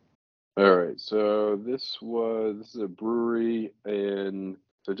with? All right, so this is a brewery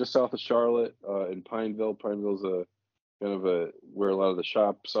just south of Charlotte, in Pineville. Pineville's a kind of where a lot of the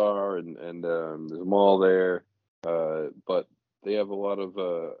shops are, and there's a mall there. But they have a lot of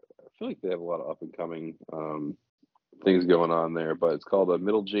I feel like they have a lot of up and coming things going on there. But it's called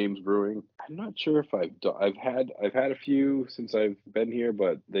Middle James Brewing. I'm not sure if I've had a few since I've been here,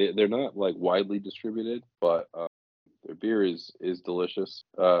 but they're not like widely distributed. But their beer is delicious.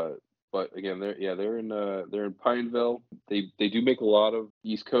 But again, they're in Pineville. They do make a lot of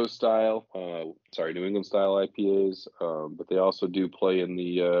East Coast style, New England style IPAs. But they also do play in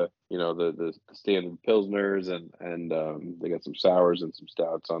the the standard pilsners, and they got some sours and some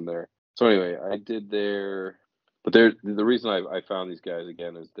stouts on there. So anyway, I did but the reason I found these guys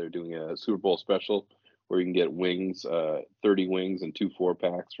again is they're doing a Super Bowl special where you can get wings, 30 wings and 2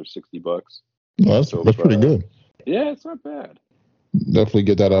 4-packs for $60. Well, that's pretty good. Yeah, it's not bad. Definitely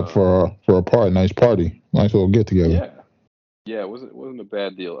get that up for a party, nice little get together. Yeah, it wasn't a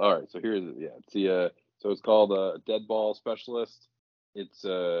bad deal. All right, so here's it's called Dead Ball Specialist. It's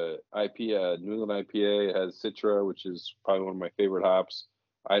IPA, New England IPA. It has Citra, which is probably one of my favorite hops.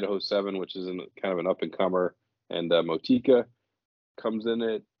 Idaho 7, which is kind of an up and comer, and Motica comes in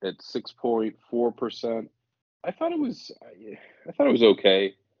it at 6.4%. I thought it was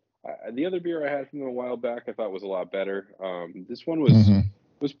okay. The other beer I had from them a while back, I thought was a lot better. This one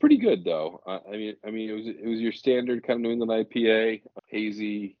was pretty good though. I mean, it was your standard kind of New England IPA,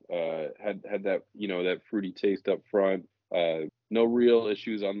 hazy, had that that fruity taste up front. No real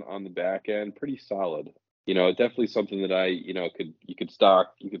issues on the back end. Pretty solid. Definitely something that you could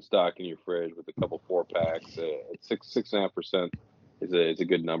stock in your fridge with a couple 4-packs. 6.5% is a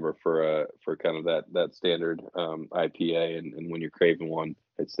good number for kind of that standard IPA, and when you're craving one,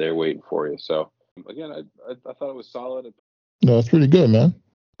 it's there waiting for you. So again, I thought it was solid. No, it's pretty good, man.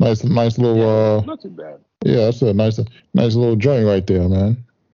 Nice little. Not too bad. Yeah, that's a nice little joint right there, man.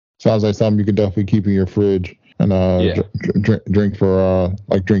 Sounds like something you could definitely keep in your fridge and drink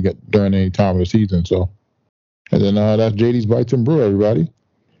it during any time of the season. So, and then that's JD's Bites and Brew, everybody.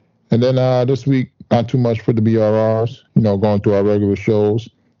 And then this week, not too much for the BRRs. Going through our regular shows.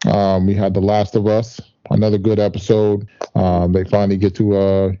 We had The Last of Us, another good episode. They finally get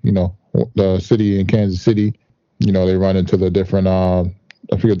to the city in Kansas City. They run into the different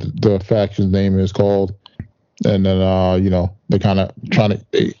I forget the faction's name is called, and then they kind of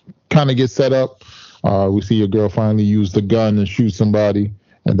get set up. We see a girl finally use the gun and shoot somebody,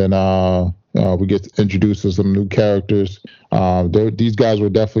 and then we get introduced to some new characters. These guys were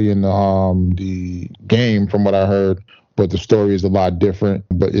definitely in the game from what I heard, but the story is a lot different.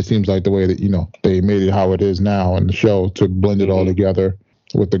 But it seems like the way that they made it how it is now in the show to blend it all together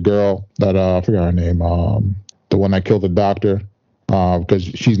with the girl that I forgot her name, the one that killed the doctor, because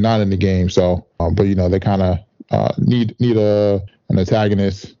she's not in the game. So, but they kind of need an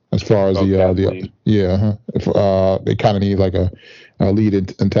antagonist as far as they kind of need like a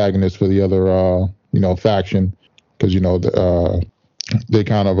lead antagonist for the other faction, because they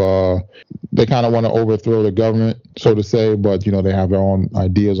kind of want to overthrow the government, so to say, but they have their own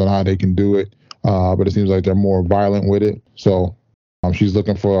ideas on how they can do it. But it seems like they're more violent with it. So she's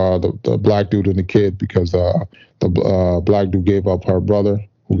looking for the black dude and the kid, because the black dude gave up her brother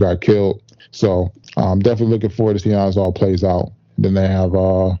who got killed. So I'm definitely looking forward to seeing how this all plays out. Then they have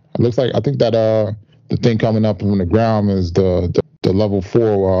it looks like, I think that the thing coming up from the ground is the level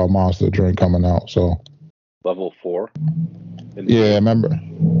 4 monster drink coming out. So level 4. Yeah, remember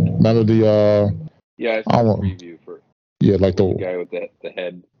the I saw the preview Yeah, like the guy with the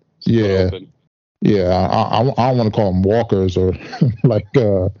head split open. Yeah. I don't want to call them walkers or like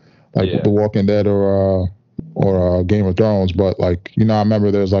The Walking Dead or Game of Thrones, but like I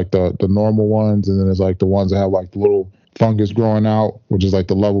remember there's like the normal ones, and then there's like the ones that have like the little fungus growing out, which is like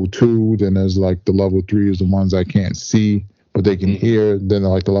the level 2. Then there's like the level 3 is the ones I can't see but they can hear. Then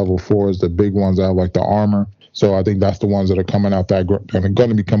like the level 4 is the big ones that have like the armor. So I think that's the ones that are coming out that that are going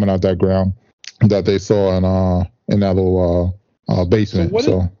to be coming out that ground that they saw in that little basement.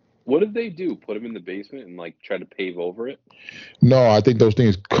 What did they do? Put them in the basement and like try to pave over it? No, I think those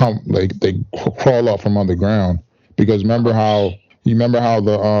things come like they crawl up from underground, because remember how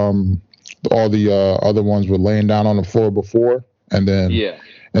the all the other ones were laying down on the floor before, and then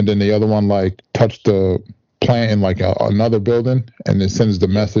the other one like touched the plant in like another building, and it sends the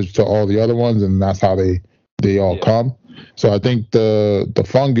message to all the other ones, and that's how they all come. So I think the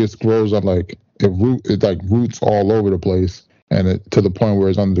fungus grows on like it like roots all over the place, and to the point where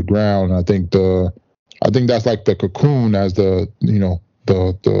it's underground. And I think that's like the cocoon as the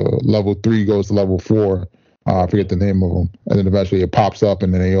level 3 goes to level 4. I forget the name of them, and then eventually it pops up,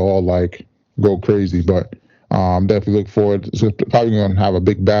 and then they all like go crazy. But I'm definitely looking forward. It's probably going to have a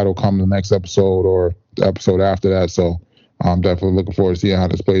big battle come the next episode or the episode after that. So I'm definitely looking forward to seeing how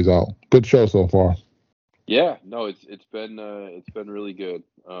this plays out. Good show so far. Yeah, no, it's been really good.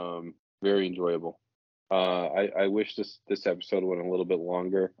 Very enjoyable. I wish this episode went a little bit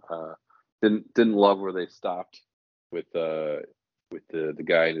longer. Didn't love where they stopped with the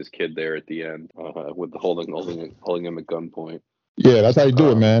guy and his kid there at the end, with the holding him at gunpoint. Yeah, that's how you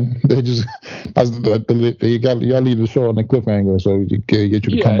do it, man. They just you got to leave the show on the cliffhanger, so you get you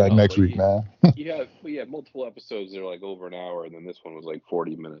to come back next week, man. We had multiple episodes that are like over an hour, and then this one was like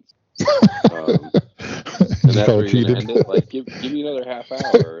 40 minutes. And that's where you're gonna end it. Like, give me another half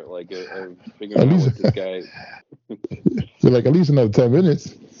hour, like figuring out what this guy. So like at least another 10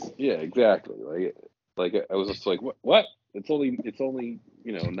 minutes. Yeah, exactly. Like I was just like, what? It's only 9:40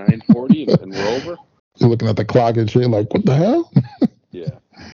 and we're over. You're looking at the clock and shit, like, what the hell? Yeah.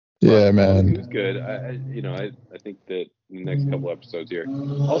 Yeah, man. It was good. I think that in the next couple episodes here,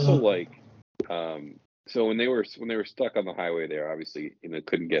 also like, so when they were stuck on the highway there, obviously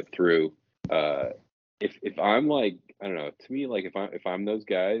couldn't get through. If I'm like, I don't know, to me, like if I'm those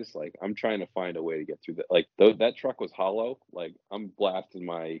guys, like I'm trying to find a way to get through that. Like that truck was hollow. Like I'm blasting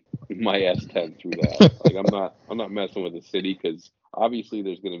my S10 through that. Like I'm not messing with the city, because obviously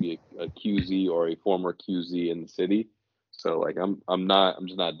there's going to be a QZ or a former QZ in the city. So like I'm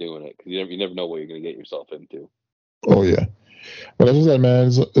just not doing it, because you never know what you're going to get yourself into. Oh yeah. Well, that's what I said, man.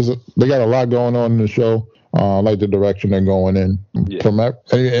 They got a lot going on in the show. I like the direction they're going in. Yeah. From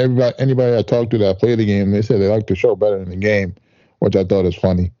anybody I talked to that played the game, they said they like the show better than the game, which I thought is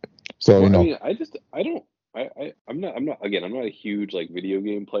funny. So I mean, I'm not a huge like video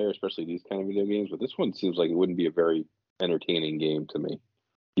game player, especially these kind of video games. But this one seems like it wouldn't be a very entertaining game to me.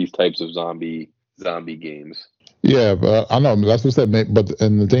 These types of zombie games. Yeah, but I know that's what I said. But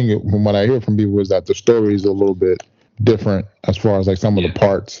the thing, from what I hear from people, is that the story is a little bit different as far as like some of the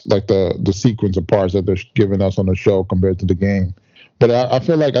parts, like the sequence of parts that they're giving us on the show compared to the game. But I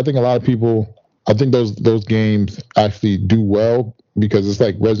feel like I think a lot of people, I think those games actually do well because it's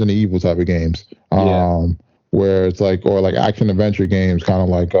like Resident Evil type of games, where it's like, or like action adventure games, kind of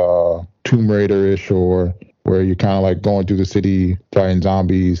like Tomb Raider-ish, or where you're kind of like going through the city fighting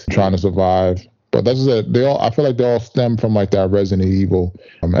zombies, trying to survive. But that's it. I feel like they all stem from like that Resident Evil,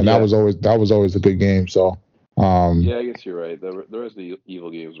 and that was always a good game. So. Yeah, I guess you're right. The Resident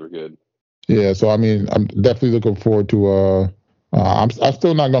Evil games were good. Yeah, so I mean, I'm definitely looking forward to. I'm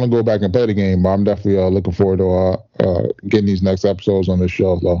still not gonna go back and play the game, but I'm definitely looking forward to getting these next episodes on this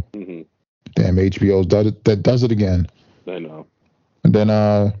show. Though, damn, HBO does it again. I know. And then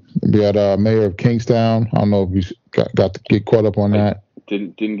we had Mayor of Kingstown. I don't know if you got to get caught up on that.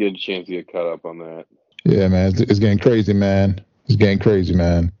 Didn't get a chance to get caught up on that. Yeah, man, it's getting crazy, man. It's getting crazy,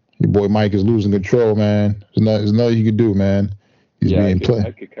 man. Your boy Mike is losing control, man. There's nothing you can do, man. He's being played.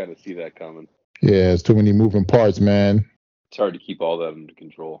 I could kind of see that coming. Yeah, it's too many moving parts, man. It's hard to keep all that under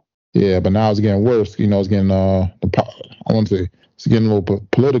control. Yeah, but now it's getting worse. It's getting I want to say it's getting a little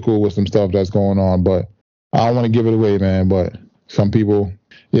political with some stuff that's going on. But I don't want to give it away, man. But some people,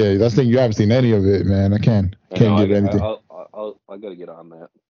 that's the thing. You haven't seen any of it, man. I can't give anything. I gotta get on that.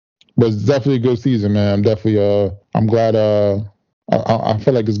 But it's definitely a good season, man. I'm definitely I'm glad. I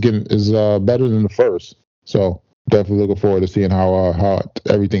feel like it's better than the first. So definitely looking forward to seeing how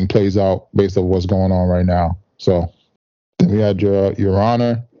everything plays out based on what's going on right now. So then we had Your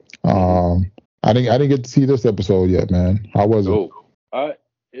Honor. I didn't get to see this episode yet, man. How was it?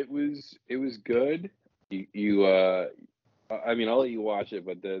 It was good. You I mean, I'll let you watch it,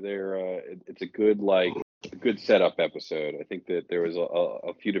 but it's a good setup episode. I think that there was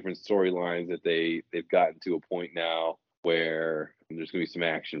a few different storylines that they've gotten to a point now where there's going to be some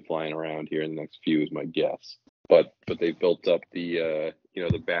action flying around here in the next few, is my guess. But they built up the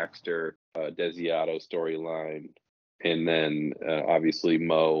the Baxter Desiato storyline, and then obviously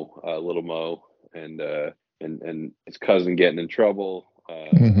little Mo, and his cousin getting in trouble,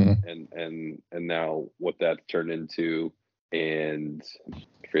 and now what that's turned into, and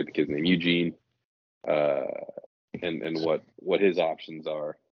I forget the kid's name, Eugene, and what his options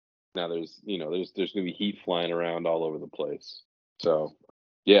are. Now there's gonna be heat flying around all over the place. So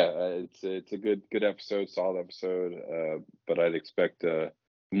yeah, it's a good episode, solid episode. But I'd expect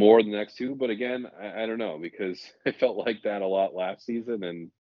more than the next two. But again, I don't know, because it felt like that a lot last season,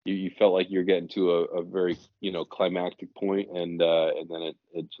 and you felt like you're getting to a very climactic point, and then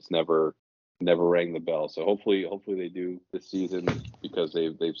it just never rang the bell. So hopefully they do this season, because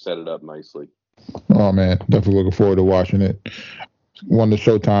they've set it up nicely. Oh man, definitely looking forward to watching it. One of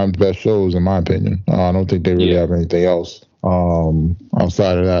Showtime's best shows, in my opinion. I don't think they really have anything else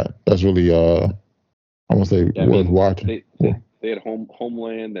outside of that. That's really I won't say worth watching. They had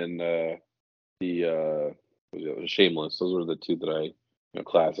Homeland and the Shameless. Those were the two that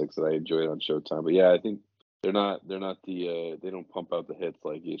classics that I enjoyed on Showtime. But yeah, I think they're not they don't pump out the hits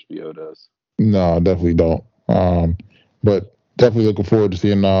like HBO does. No, definitely don't. But definitely looking forward to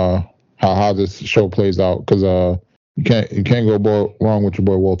seeing how this show plays out, because you can't go wrong with your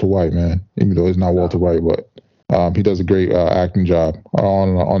boy Walter White, man. Even though it's not Walter White, but he does a great acting job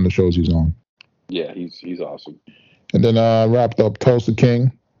on the shows he's on. Yeah, he's awesome. And then wrapped up Tulsa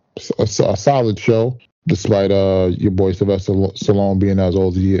King, a solid show, despite your boy Sylvester Stallone being as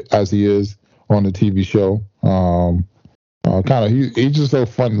old as he is on the TV show. He's just so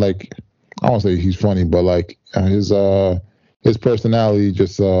fun. Like, I won't say he's funny, but like his personality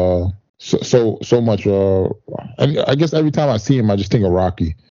just so much. I guess every time I see him, I just think of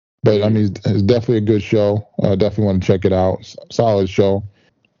Rocky. But I mean, it's definitely a good show. Definitely want to check it out. Solid show.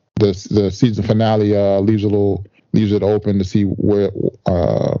 The season finale leaves it open to see where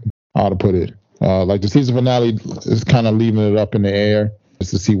how to put it. Like the season finale is kind of leaving it up in the air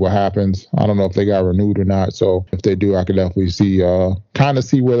just to see what happens. I don't know if they got renewed or not. So if they do, I could definitely see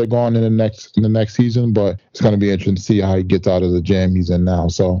where they're going in the next season. But it's going to be interesting to see how he gets out of the jam he's in now.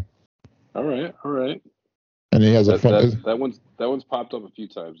 So. All right. And he has that one's popped up a few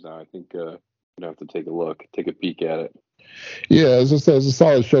times now. I think you have to take a peek at it. Yeah, as I said, it's a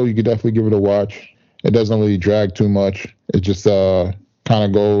solid show. You could definitely give it a watch. It doesn't really drag too much. It just kind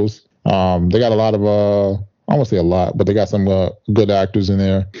of goes. They got a lot of I won't say a lot, but they got some good actors in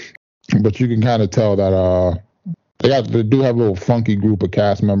there. But you can kind of tell that they do have a little funky group of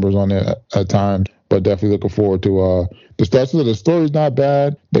cast members on there at times. But definitely looking forward to the stuff. So the story's not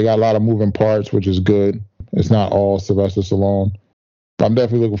bad. They got a lot of moving parts, which is good. It's not all Sylvester Stallone. I'm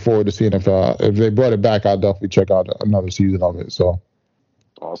definitely looking forward to seeing if they brought it back. I'll definitely check out another season of it. So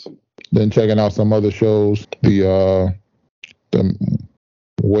awesome. Then checking out some other shows, the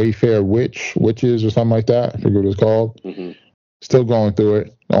Wayfair Witches or something like that. I forget what it's called. Mm-hmm. Still going through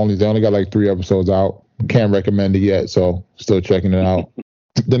it. They only got like 3 episodes out. Can't recommend it yet, so still checking it out.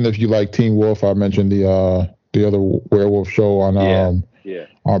 Then if you like Teen Wolf, I mentioned the other werewolf show on on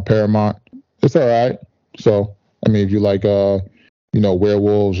Paramount. It's all right. So I mean, if you like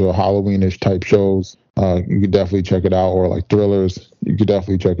werewolves or Halloweenish type shows, you could definitely check it out. Or like thrillers, you could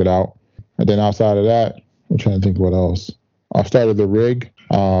definitely check it out. And then outside of that, I'm trying to think what else. I started The Rig,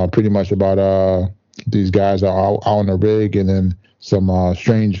 pretty much about these guys are out on the rig, and then some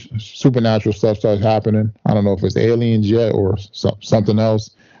strange supernatural stuff starts happening. I don't know if it's aliens yet or something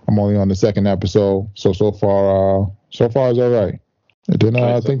else. I'm only on the 2nd episode, so far it's all right. And then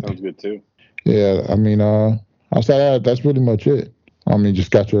I think sounds good too. Yeah, I mean, outside that, that's pretty much it. I mean, just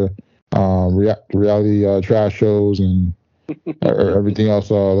got your reality trash shows and everything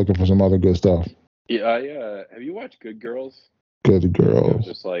else. Looking for some other good stuff. Yeah, have you watched Good Girls? Good Girls.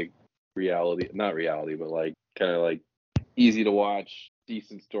 Just like not reality, but like kind of like easy to watch,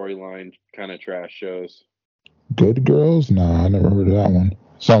 decent storyline kind of trash shows. Good Girls? Nah, I never heard of that one.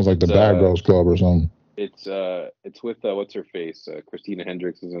 Sounds like the Bad Girls Club or something. It's with what's her face? Christina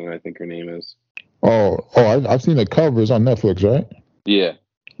Hendricks is in it, I think her name is. I've seen the covers on Netflix, right? Yeah.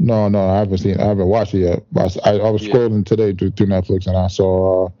 No, I haven't watched it yet. But I was scrolling today through Netflix, and I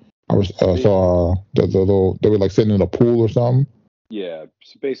saw they were like sitting in a pool or something. Yeah.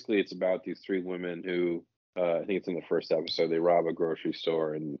 So basically, it's about these 3 women who I think it's in the first episode. They rob a grocery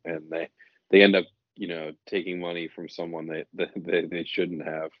store and they end up taking money from someone they shouldn't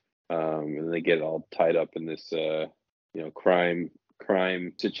have, and they get all tied up in this crime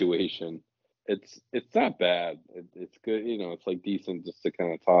situation. It's not bad. It's good. It's like decent just to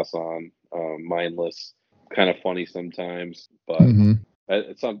kind of toss on, mindless, kind of funny sometimes, but Hmm.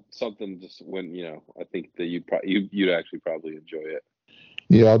 it's something just when I think that you'd actually probably enjoy it.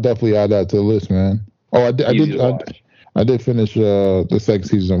 Yeah, I'll definitely add that to the list, man. Oh, I did. Easy to watch. I did finish the second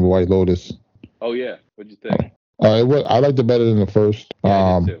season of White Lotus. Oh yeah, what'd you think? I liked it better than the first.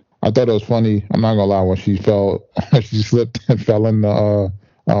 Yeah, I did too. I thought it was funny. I'm not gonna lie, when she fell, she slipped and fell in the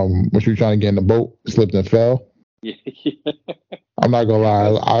when she was trying to get in the boat, slipped and fell. Yeah, I'm not gonna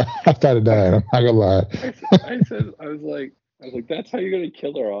lie, I started dying. I'm not gonna lie. I was like, that's how you're gonna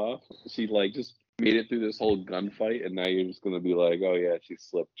kill her off. She like just made it through this whole gunfight, and now you're just gonna be like, oh yeah, she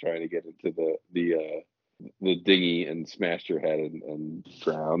slipped trying to get into the dinghy and smashed her head and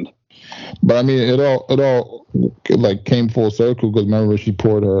drowned. But I mean, it all like came full circle because remember she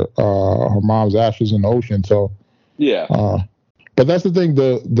poured her mom's ashes in the ocean. So yeah. But that's the thing.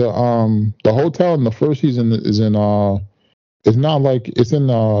 The hotel in the first season is in it's not like it's in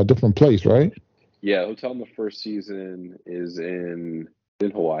a different place, right? Yeah, hotel in the first season is in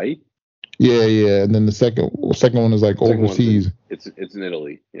Hawaii. Yeah. And then the second one is like overseas. It's in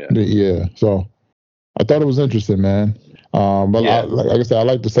Italy. Yeah. Yeah. So I thought it was interesting, man. But yeah. like I said, I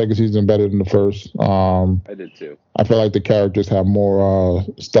like the second season better than the first. I did too. I feel like the characters have more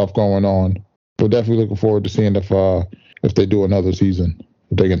stuff going on. We're definitely looking forward to seeing if they do another season,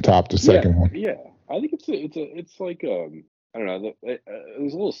 if they can top the second one. Yeah, I think it's like I don't know. It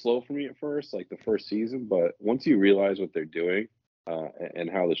was a little slow for me at first, like the first season, but once you realize what they're doing and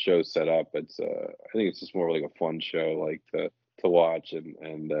how the show's set up, I think it's just more like a fun show, like to watch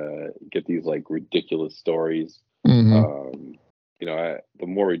and get these like ridiculous stories. Mm-hmm. The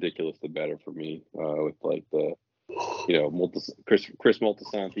more ridiculous, the better for me. With like the Chris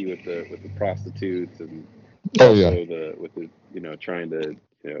Moltisanti with the prostitutes and with the trying to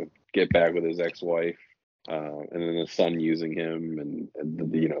get back with his ex-wife, and then the son using him and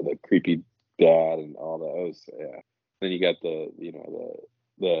the creepy dad and all those. Yeah. Then you got the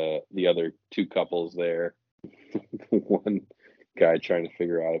other two couples there. One guy trying to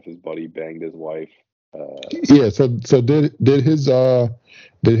figure out if his buddy banged his wife. Yeah. So did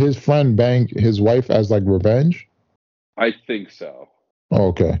his friend bang his wife as like revenge? I think so.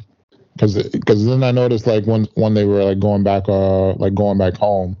 Okay. Because then I noticed like when they were like going back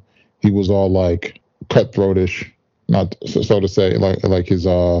home, he was all like cutthroatish, not so to say, like his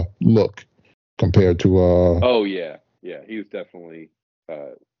look compared to Oh yeah, he was definitely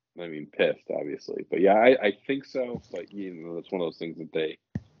pissed, obviously, but yeah, I think so. But that's one of those things that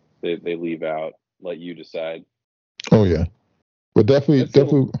they leave out, let you decide. Oh yeah, but definitely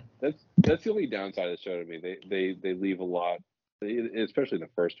that's the only downside of the show to me. They leave a lot, especially in the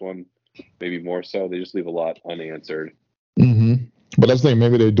first one, maybe more so. They just leave a lot unanswered. Mm-hmm. But that's the thing.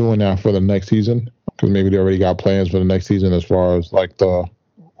 Maybe they're doing that for the next season because maybe they already got plans for the next season as far as like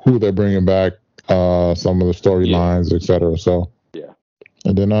who they're bringing back, some of the storylines, etc. So yeah.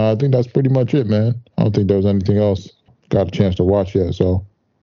 And then I think that's pretty much it, man. I don't think there was anything else got a chance to watch yet. So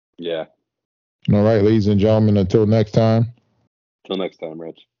yeah. All right, ladies and gentlemen. Until next time. Till next time,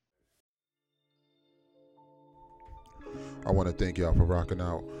 Rich. I want to thank y'all for rocking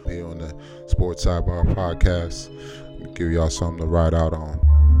out, being on the Sports Sidebar podcast, give y'all something to ride out on.